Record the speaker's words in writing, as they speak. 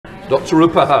Dr.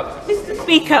 Rupa Huq. Mr.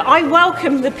 Speaker, I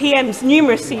welcome the PM's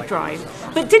numeracy drive,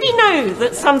 but did he know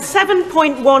that some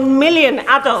 7.1 million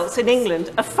adults in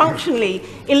England are functionally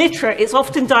illiterate? It's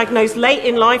often diagnosed late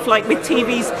in life, like with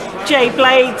TV's J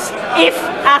Blades, if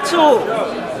at all.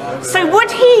 So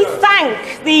would he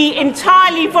thank the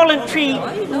entirely voluntary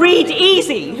Read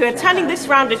Easy, who are turning this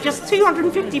round at just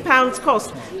 £250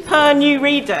 cost per new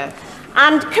reader,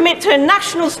 and commit to a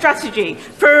national strategy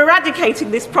for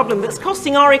eradicating this problem that's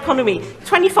costing our economy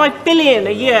 $25 billion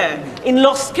a year in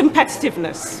lost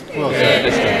competitiveness?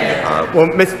 Well,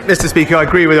 Mr. Speaker, I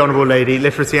agree with the Honourable Lady.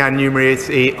 Literacy and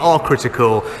numeracy are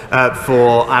critical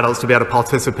for adults to be able to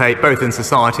participate both in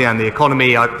society and the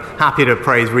economy. I'm happy to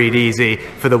praise Read Easy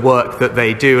for the work that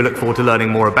they do. I look forward to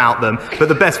learning more about them. But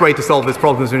the best way to solve this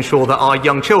problem is to ensure that our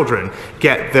young children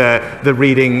get the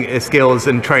reading skills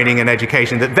and training and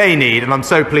education that they need. And I'm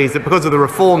so pleased that because of the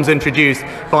reforms introduced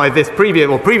by this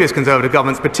previous Conservative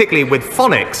governments, particularly with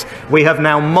phonics, we have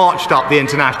now marched up the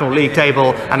international league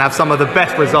table and have some of the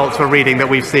best results for reading that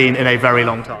we've seen in a very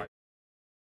long time.